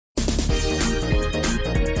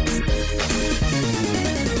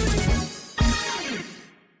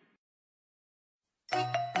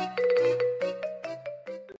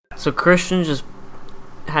So Christian just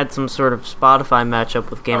had some sort of Spotify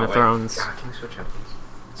matchup with Game of Thrones. God, can we switch headphones?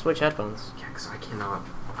 Switch headphones. Yeah, because I cannot.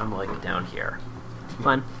 I'm like down here.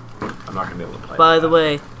 Fine. I'm not gonna be able to play. By the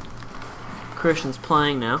way, Christian's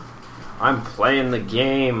playing now. I'm playing the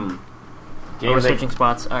game. We're switching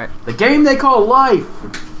spots. All right. The game they call life.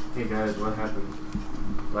 Hey guys, what happened?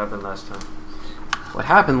 What happened last time? What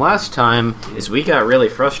happened last time is we got really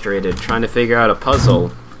frustrated trying to figure out a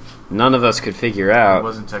puzzle none of us could figure out. It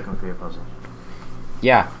wasn't technically a puzzle.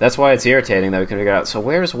 Yeah, that's why it's irritating that we couldn't figure it out. So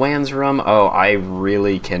where's Wan's room? Oh, I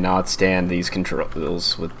really cannot stand these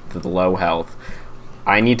controls with the low health.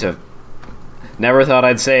 I need to... Never thought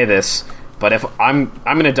I'd say this, but if I'm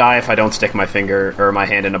gonna die if I don't stick my finger or my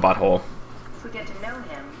hand in a butthole. If we get to know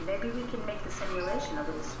him, maybe we can make the simulation a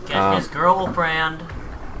little smoother. Get his girlfriend.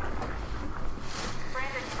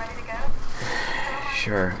 Brandon, ready to go?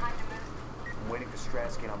 Sure. I'm waiting for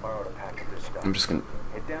Stratsky and I'll borrow a pack of this stuff. I'm just gonna...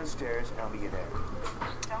 Head downstairs and I'll meet you there.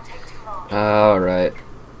 Don't take too long. Alright.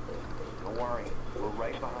 Don't worry, we're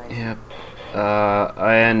right behind you. Yep.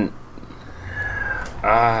 And...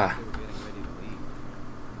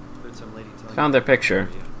 Found their picture.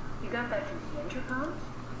 You got that from the intercom?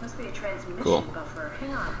 Must be a transmission Cool. buffer.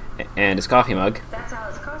 Hang on. And his coffee mug. That's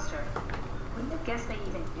Alice Coster. Wouldn't have guessed they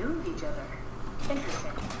even knew of each other.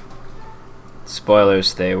 Interesting.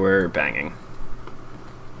 Spoilers, they were banging.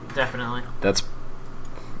 Definitely. That's...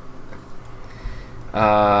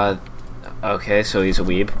 Okay, so he's a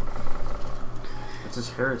weeb. It's his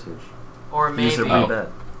heritage. Or maybe. He's a weebette.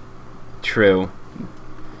 True.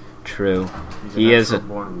 True. He's He is a...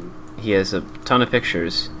 born weeb. He has a ton of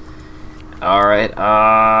pictures. Alright,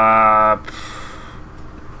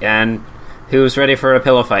 and who's ready for a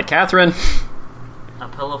pillow fight? Catherine? A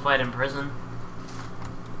pillow fight in prison.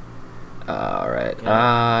 Alright,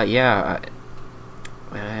 Yeah. yeah.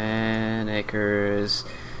 And Acres,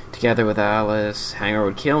 together with Alice. Hanger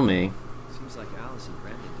would kill me. Seems like Alice and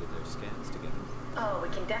Brandon did their scans together. Oh, we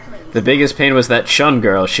can definitely use The biggest pain was that Shun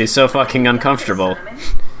girl. She's so fucking uncomfortable. Simon.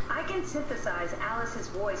 I can synthesize Alice's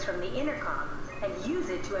voice from the intercom and use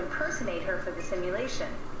it to impersonate her for the simulation.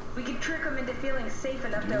 We could trick him into feeling safe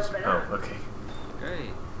enough to open Oh, up. okay. Great.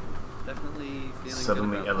 Definitely feeling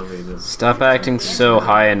Suddenly good about elevated. Stop acting so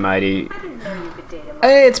high and mighty. I didn't know you could date him.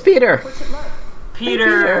 Hey, it's Peter! What's it like?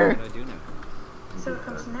 Peter! what I do now. So it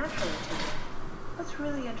comes naturally to you. That's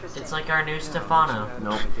really interesting. It's like our new Stefano.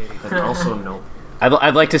 Nope. And also nope.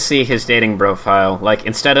 I'd like to see his dating profile. Like,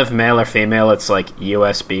 instead of male or female, it's like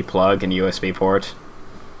USB plug and USB port.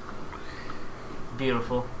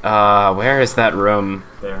 Beautiful. Where is that room?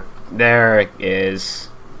 There. There it is.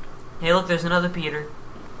 Hey, look, there's another Peter.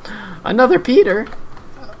 Another Peter?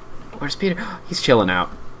 Where's Peter? He's chilling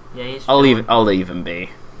out. Yeah, he's. I'll chilling. leave him be.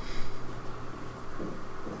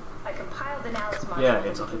 I compiled an Alice module. Yeah, that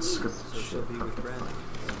it's we can use. scripted shit. She'll be with Brandon.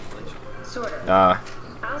 Simulation. Sort of. I'll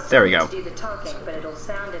there we send go. you to do the talking, but it'll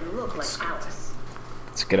sound and look like Alice.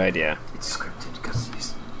 It's a good idea. It's scripted because you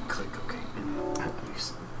click OK and you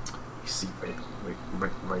see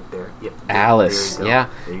right there. Yep. Alice, there you go. yeah.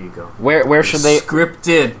 There you go. Where should they?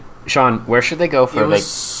 Scripted. Sean, where should they go for It a was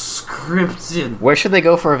scripted. Where should they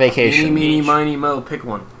go for a Eeny, vacation? meeny, miny, mo. Pick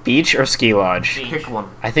one. Beach or ski lodge? Beach. Pick one.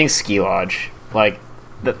 I think ski lodge. Like,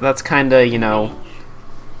 that's kind of, you know,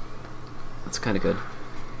 that's kind of good.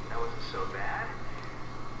 That wasn't so bad.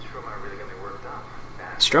 Stromeyer really got me worked up.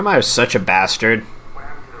 Stromeyer's such a bastard. What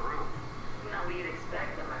happened to the room? Not what you'd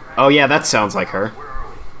expect, am I right? Oh yeah, that sounds like her. Where are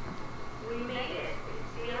we? We made it.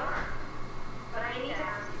 It's CR. But I need to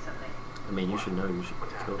ask you something. I mean, you should know. You should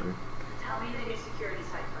have killed her. Tell me the new security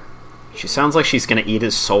cipher. She sounds like she's gonna eat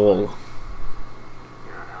his soul.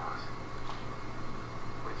 You're not Alice.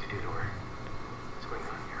 What did you do to her? What's going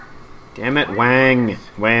on here? Damn it, Wang.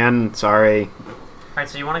 Wan, sorry. Alright,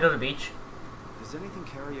 so you want to go to the beach? Does anything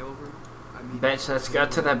carry over? I mean, Bitch, let's go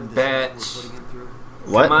to the this we're bitch. putting him through?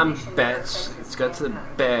 What? Come on, bitch. Let's go to the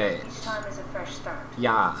Each bitch. time is a fresh start.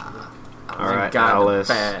 Yeah. Alright, God, Alice.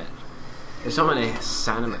 the bitch. There's so many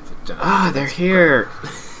sound in my vagina. Ah, they're here.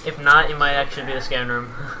 If not, it might actually be the scan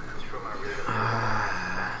room.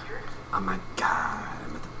 Oh my god,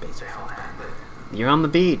 I'm at the baseball bandit. You're on the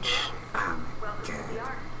beach. Oh my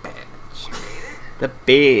god, bitch. The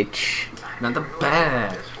beach. Not the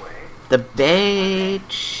bed. The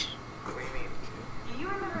beach. What do you mean? Do you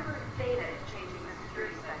remember Theta changing the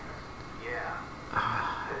security cipher? Yeah.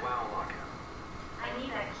 The WoW lockout. I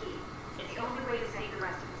need that key. It's the only way to save the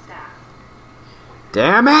rest of the staff.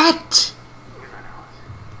 Damn it! You're not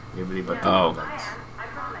Alice. You really but Oh. I am. I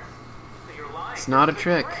promise. But you're lying. It's not a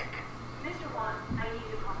trick. Mr. Wan, I need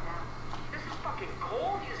you to calm down. This is fucking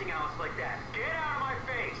cold using Alice like that. Get out of my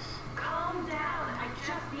face. Calm down. I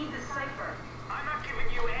just need the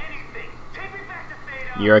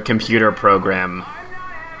You're a computer program. I'm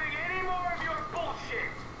not having any more of your bullshit.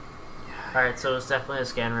 Alright, so it's definitely a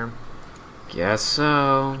scan room. Guess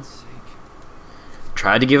so.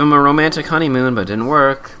 Tried to give him a romantic honeymoon, but didn't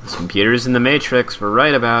work. The computers in the Matrix were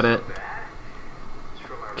right about it.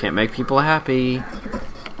 Can't make people happy. Well, that's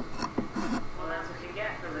what you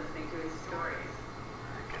get for listening to his stories.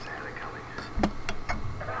 I guess I had it coming.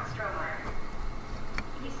 About Stromeyer.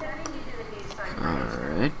 He's sending you to the news site.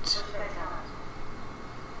 Alright. What should I tell him?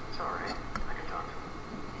 It's alright. I can talk to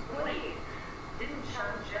him. Wait, didn't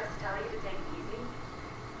Sean just tell you to take it easy?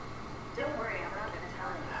 Don't worry, I'm not going to tell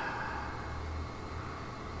him.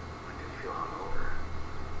 I do feel hungover.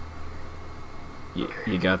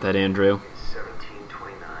 You got that, Andrew?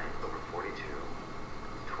 1729 over 42.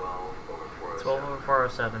 12 over 407. 12 over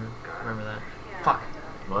 407. Remember that. Yeah, Fuck.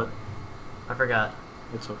 What? I forgot.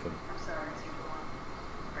 It's okay. I'm sorry, Mr. Belong.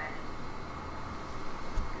 Brandon.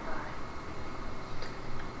 Goodbye.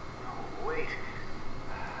 Oh, wait.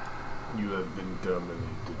 You have been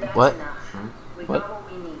dominated. That's What? enough. We What? got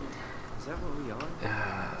what we need. Is that what we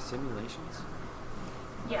are? Simulations?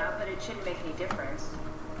 Yeah, but it shouldn't make any difference.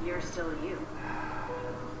 You're still you.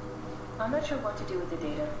 I'm not sure what to do with the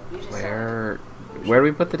data. You just Where do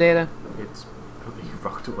we put the data? It's you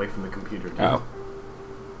walked away from the computer. Dude. Oh.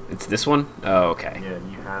 It's this one? Oh, okay. Yeah,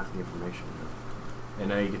 you have the information now. And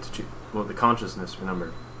now you get to choose. Well, the consciousness.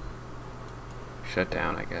 Remember. Shut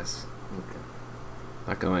down, I guess. Okay.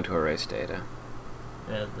 Not going to erase data.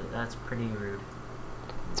 Yeah, that's pretty rude.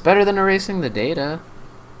 It's better than erasing the data.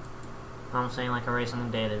 I'm saying like erasing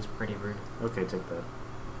the data is pretty rude. Okay, take that.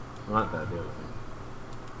 Well, not that. The other thing.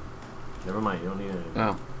 Never mind. You don't need it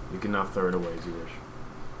anymore. Oh. You can now throw it away as you wish.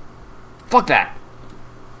 Fuck that!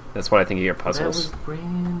 That's what I think of your That puzzles. was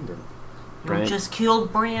Brandon. Brand- You just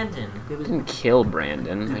killed Brandon. I didn't kill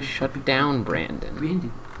Brandon. I shut down Brandon.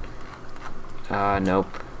 Brandon. Nope.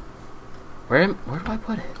 Where do I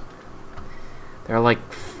put it? There are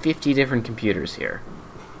like 50 different computers here.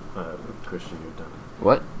 Christian, you're done.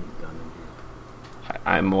 What? You're done in here.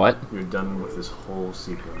 I'm what? You're done with this whole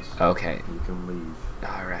sequence. Okay. You can leave.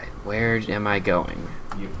 Alright. Where am I going?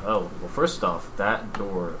 Well, first off, that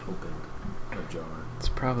door opened ajar. It's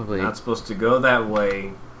probably... Not supposed to go that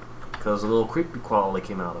way, because a little creepy quality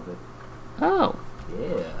came out of it. Oh.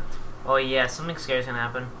 Yeah. Oh yeah, something scary's gonna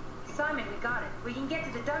happen. Simon, we got it. We can get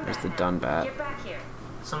to the Dunbat. There's the now. Dunbat. Get back here.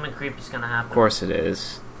 Something creepy's gonna happen. Of course it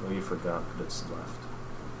is. Oh, you forgot that it's left.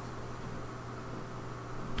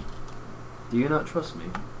 Do you not trust me?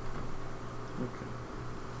 Okay.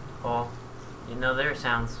 Oh, you know their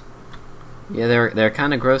sounds. Yeah, they're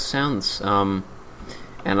kind of gross sounds. And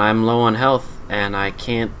I'm low on health, and I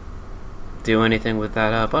can't do anything with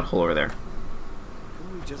that butthole over there.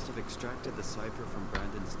 Couldn't we just have extracted the cipher from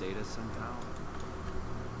Brandon's data somehow?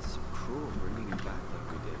 It's so cruel bringing him back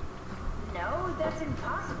like we did. No, that's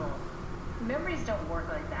impossible. Memories don't work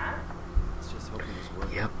like that. Let's just hope it was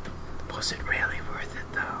worth it. Yep. Was it really worth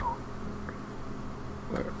it, though?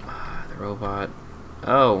 The robot...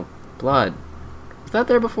 Oh, blood. Was that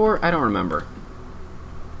there before? I don't remember.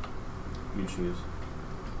 You choose.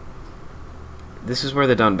 This is where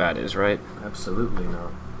the Dunbat is, right? Absolutely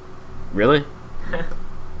not. Really?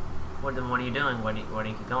 What are you doing? Why do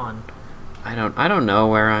you keep going? I don't know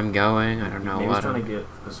where I'm going. I don't know Maybe what he's trying I'm... to get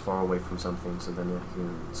as far away from something so then it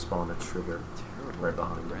can spawn a trigger Terrible right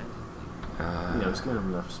behind him. Brandon. Just give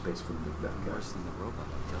him enough space for the big bad guy. Worse than the robot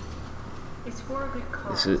I dealt with. It's for a good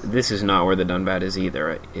cause. This is not where the Dunbat is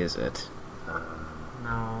either, is it?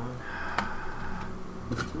 No.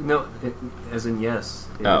 No, as in yes,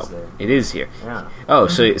 it is there. It is here. Yeah. Oh,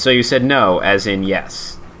 so you said no, as in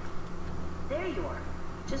yes. There you are.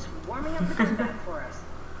 Just warming up the Dunbat for us.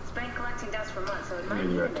 It's been collecting dust for months, so it might Maybe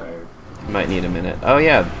need a you're minute. tired. Might need a minute. Oh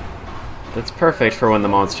yeah, that's perfect for when the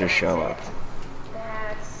monsters show up.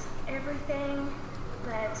 That's everything.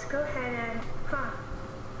 Let's go ahead and... Huh.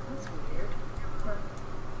 That's weird. Huh.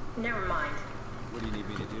 Never mind. What do you need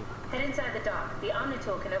me to do? Head inside the dock. The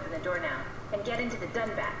Omnitool can open the door now. And get into the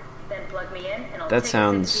Dunbat. Then plug me in, and I'll That take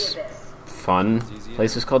sounds us into the abyss. fun.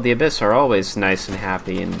 Places called the Abyss are always nice and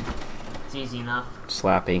happy and It's easy enough.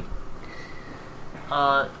 slappy.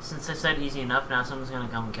 Since I said easy enough, now someone's gonna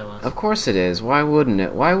come and kill us. Of course it is. Why wouldn't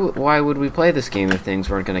it? Why would we play this game if things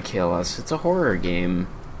weren't going to kill us? It's a horror game.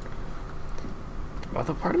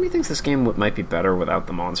 Although part of me thinks this game might be better without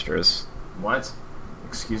the monsters. What?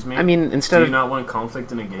 Excuse me? I mean, Do instead you of not want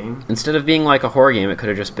conflict in a game? being like a horror game, it could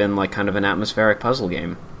have just been like kind of an atmospheric puzzle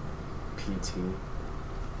game. PT.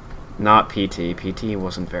 Not PT. PT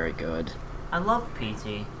wasn't very good. I love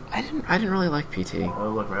PT. I didn't really like PT. Oh,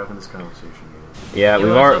 look, we're having this conversation again. Yeah, It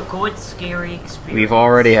was a good, scary experience. we've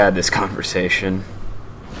already had this conversation.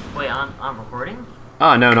 Wait, on recording?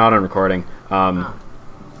 Oh, no, not on recording. Oh.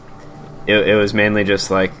 It was mainly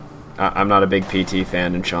just like, I'm not a big PT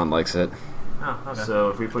fan, and Sean likes it. Oh, okay. So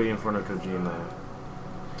if we put you in front of Kojima,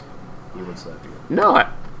 he would slap you. No,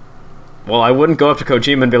 I wouldn't go up to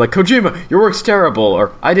Kojima and be like, Kojima, your work's terrible,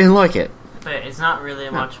 or I didn't like it. But it's not really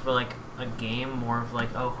much for like a game, more of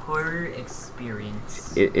like a horror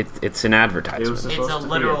experience. It's an advertisement. It was It's supposed a to be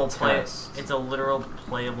literal a play. test. It's a literal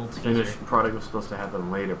playable teaser. Finished product was supposed to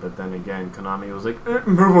happen later, but then again, Konami was like,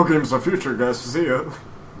 mobile games are future, guys. See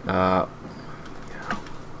ya.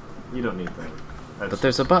 You don't need that. But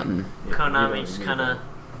there's a button. Yeah, Konami you just don't kind need of. that.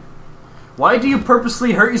 Why do you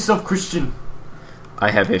purposely hurt yourself, Christian? I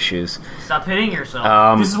have issues. Stop hitting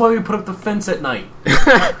yourself. This is why we put up the fence at night.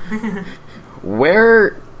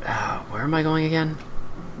 Where am I going again?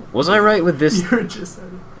 Was I right with this You're just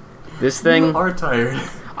this thing? You are tired.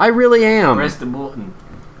 I really am. Press the button.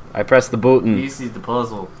 I pressed the button. This is the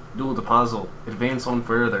puzzle. Do the puzzle. Advance on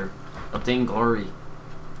further. Obtain glory.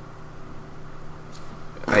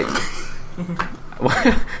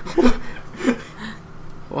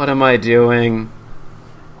 What am I doing?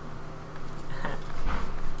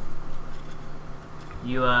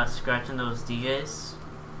 You scratching those DJs?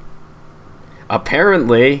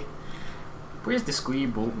 Apparently. Where's the square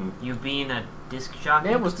button? You being a disc jockey?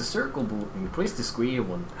 That was the circle button. Press the square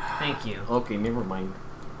one. Thank you. Okay, never mind.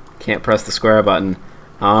 Can't press the square button.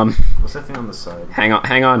 What's that thing on the side? Hang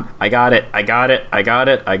on. I got it.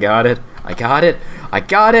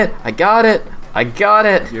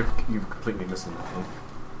 You're completely missing that thing.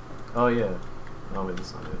 Oh yeah. Oh wait,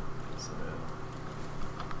 that's not it. That's not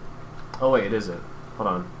it. Oh wait, it is it. Hold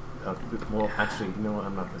on. Well, actually, you know what?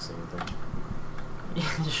 I'm not gonna say anything.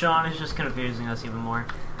 Sean is just confusing us even more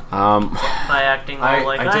Um, by acting all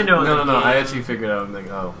like I did- know. No, the no. I game." actually figured out. I'm like,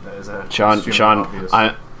 oh, that is that. Sean, extremely obvious.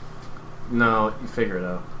 No, you figure it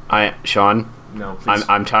out. Sean, No, please.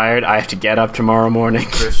 I'm tired. I have to get up tomorrow morning.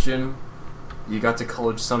 Christian, you got to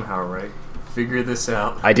college somehow, right? Figure this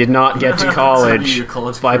out. I did not get to Continue college your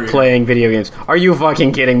college by career. playing video games. Are you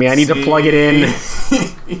fucking kidding me? I need to plug it in.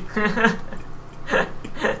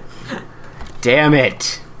 Damn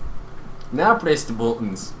it. Now press the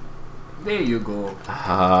buttons. There you go.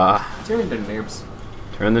 Turn the knobs.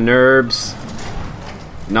 Turn the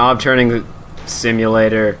NURBS. Knob turning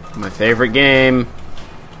simulator. My favorite game.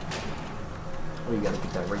 Oh, you gotta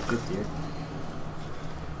get that right good there.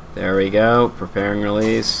 There we go. Preparing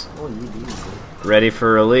release. Oh, you do. Ready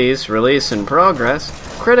for release. Release in progress.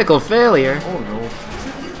 Critical failure. Oh no.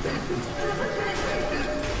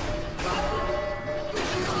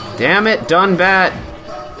 Damn it, done bat.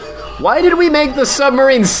 Why did we make the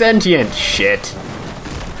submarine sentient? Shit.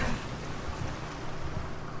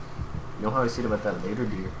 You know how I said about that later,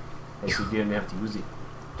 dear? I said you didn't have to use it.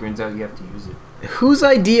 Turns out you have to use it. Whose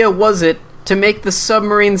idea was it to make the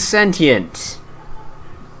submarine sentient?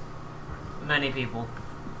 Many people.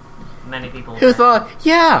 Many people. Who thought,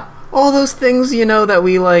 yeah, all those things, you know, that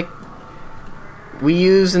we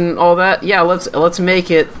use and all that, yeah, let's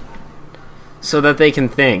make it so that they can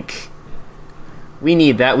think. We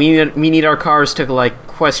need that. We need our cars to, like,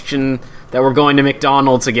 question that we're going to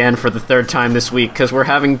McDonald's again for the third time this week because we're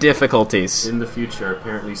having difficulties. In the future,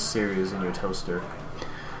 apparently Siri is in your toaster.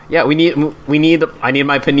 Yeah, I need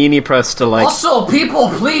my panini press to, like... Also, people,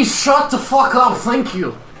 please shut the fuck up. Thank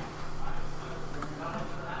you.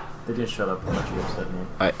 They didn't shut up. How much you upset me?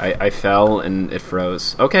 I fell and it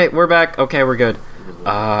froze. Okay, we're back. Okay, we're good.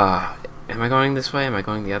 Am I going this way? Am I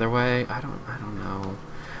going the other way? I don't know.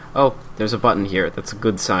 Oh, there's a button here. That's a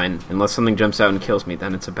good sign. Unless something jumps out and kills me,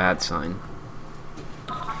 then it's a bad sign.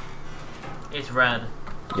 It's red.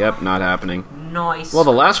 Yep, not happening. Nice. Well,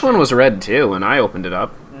 the last one was red too, and I opened it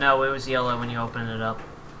up. No, it was yellow when you opened it up.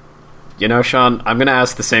 You know, Sean, I'm gonna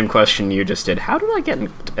ask the same question you just did. How did I get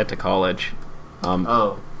into college?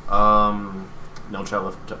 No Child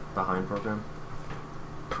Left Behind program?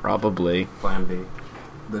 Probably. Plan B.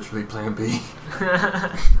 Literally Plan B.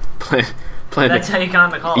 Plan That's how you got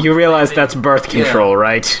into college. You realize that's birth control, Yeah.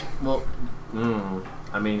 right? Well,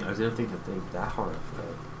 I mean, I didn't think that hard.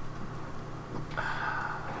 But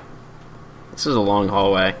This is a long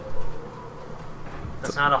hallway.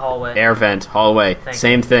 That's not a hallway. Air vent, hallway, Thank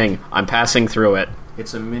same you. thing. I'm passing through it.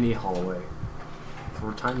 it's a mini hallway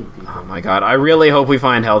for tiny people. Oh my god, I really hope we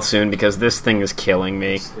find health soon because this thing is killing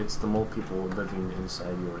me. It's the mole people living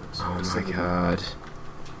inside yours. Oh my god.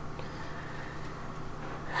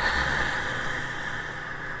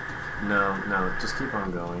 No, just keep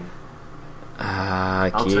on going.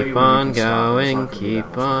 tell Keep you when on you can stop. It's going, not gonna be keep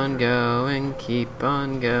that much on longer. going, keep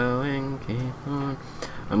on going, keep on.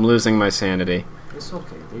 I'm losing my sanity. It's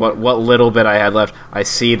okay. What little bit I had left. I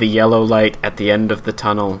see the yellow light at the end of the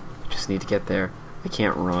tunnel. Just need to get there. I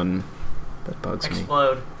can't run. That bugs me.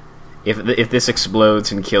 Explode. If this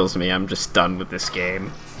explodes and kills me, I'm just done with this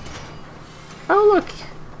game. Oh look,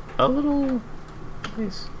 a little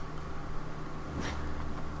place.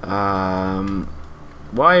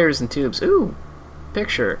 Wires and tubes. Ooh,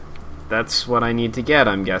 picture. That's what I need to get.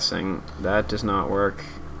 I'm guessing that does not work.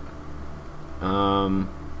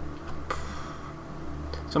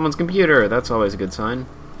 Someone's computer. That's always a good sign.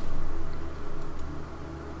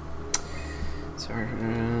 Sorry.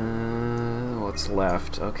 What's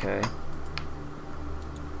left? Okay.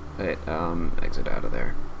 Wait. Exit out of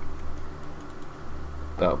there.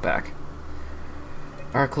 Oh, back.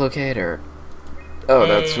 Arc locator. Oh,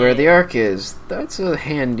 that's where the arc is. That's a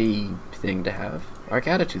handy thing to have. Arc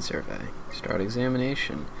attitude survey. Start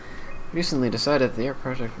examination. Recently decided the arc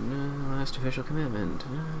project last official commitment.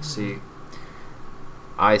 C.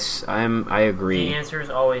 I agree. The answer is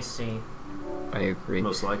always C. I agree.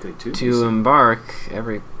 Most likely to. To embark,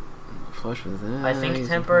 every flush with that. I think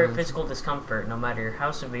temporary physical discomfort, no matter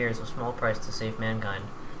how severe, is a small price to save mankind.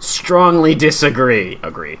 Strongly disagree.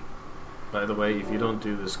 Agree. By the way, if you don't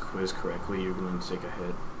do this quiz correctly, you're going to take a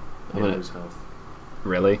hit and lose health.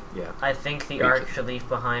 Really? Yeah. I think the Ark should leave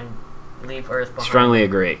Earth behind. Strongly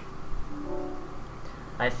agree.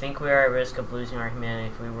 I think we are at risk of losing our humanity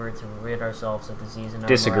if we were to rid ourselves of disease and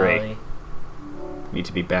Disagree. immorality. Need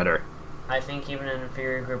to be better. I think even an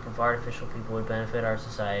inferior group of artificial people would benefit our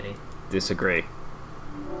society. Disagree.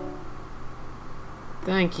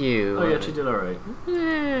 Thank you. Oh, yeah, she did alright.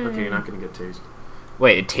 Okay, you're not going to get tased.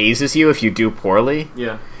 Wait, it tases you if you do poorly?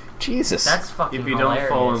 Yeah. Jesus. That's fucking If you hilarious.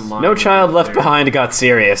 don't fall in line. No child with left their- behind got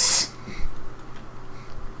serious.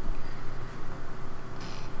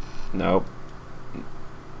 Nope.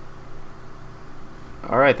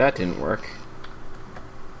 Alright, that didn't work.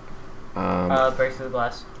 Break through the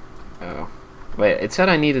glass. Oh. Wait, it said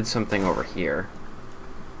I needed something over here.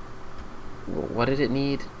 What did it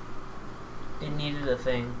need? It needed a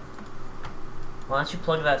thing. Why don't you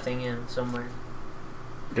plug that thing in somewhere?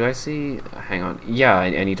 Do I see... Hang on. Yeah,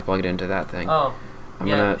 I need to plug it into that thing. Oh. I'm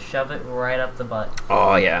yeah, gonna... shove it right up the butt.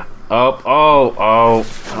 Oh, yeah. Oh.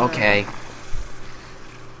 Okay.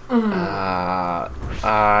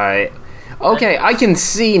 Okay, I can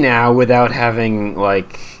see now without having,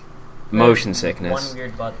 like, motion sickness. One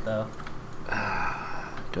weird butt, though.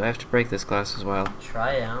 Do I have to break this glass as well?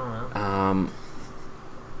 Try it, I don't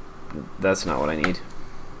know. That's not what I need.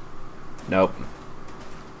 Nope.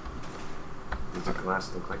 Does the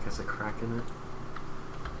glass look like it has a crack in it?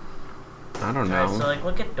 I don't know. Alright, so, like,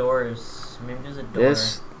 look at doors. Maybe there's a door.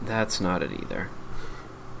 That's not it either.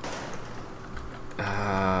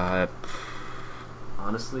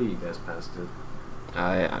 Honestly, you guys passed it.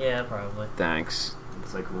 Yeah, probably. Thanks.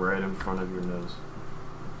 It's like right in front of your nose.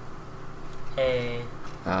 Hey.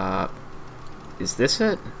 Is this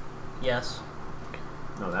it? Yes.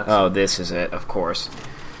 No, that's Oh, this is it, of course.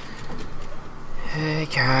 Hey,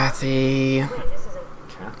 Kathy. Wait, this is a...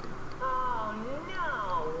 Kathy. Oh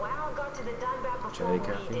no! Wow got to the Dunbat before Chatty we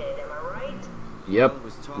Cathy? did, am I right? Yep, One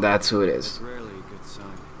was talking, that's who it but is. it's rarely a good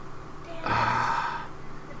sign.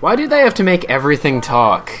 Why do they have to make everything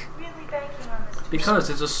talk? Really banking on this. Because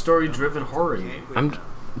it's a story-driven horror game. I'm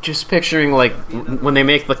just picturing, like, when they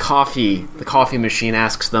make the coffee machine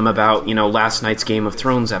asks them about, last night's Game of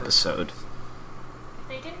Thrones episode.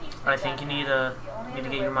 I think you need to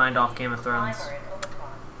get your mind off Game of Thrones.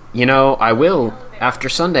 I will, after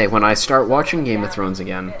Sunday, when I start watching Game of Thrones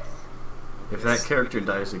again. If that character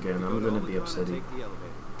dies again, I'm gonna be upset. Take the elevator.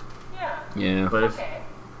 Yeah. Yeah. But if Okay.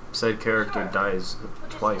 said character dies We'll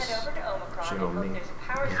just twice, head over to Omicron shame and on hope me. there's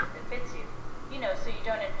a power suit that fits you. So you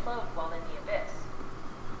don't implode while in the abyss.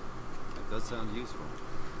 That does sound useful.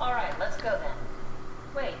 Alright, let's go then.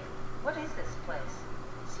 Wait, what is this place?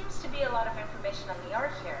 Seems to be a lot of information on the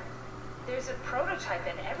art here. There's a prototype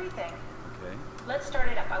and everything. Okay. Let's start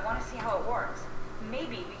it up. I want to see how it works.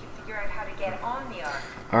 Maybe we can figure out how to get on the ark.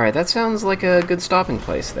 Alright, that sounds like a good stopping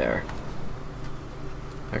place there.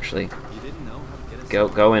 Actually, You didn't know how to get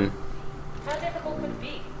us go in. How difficult would it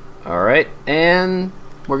be? Alright, and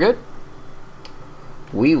we're good.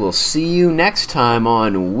 We will see you next time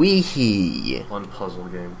on WiiHii. one puzzle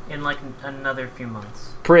game. In like another few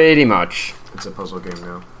months. Pretty much. It's a puzzle game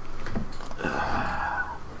now.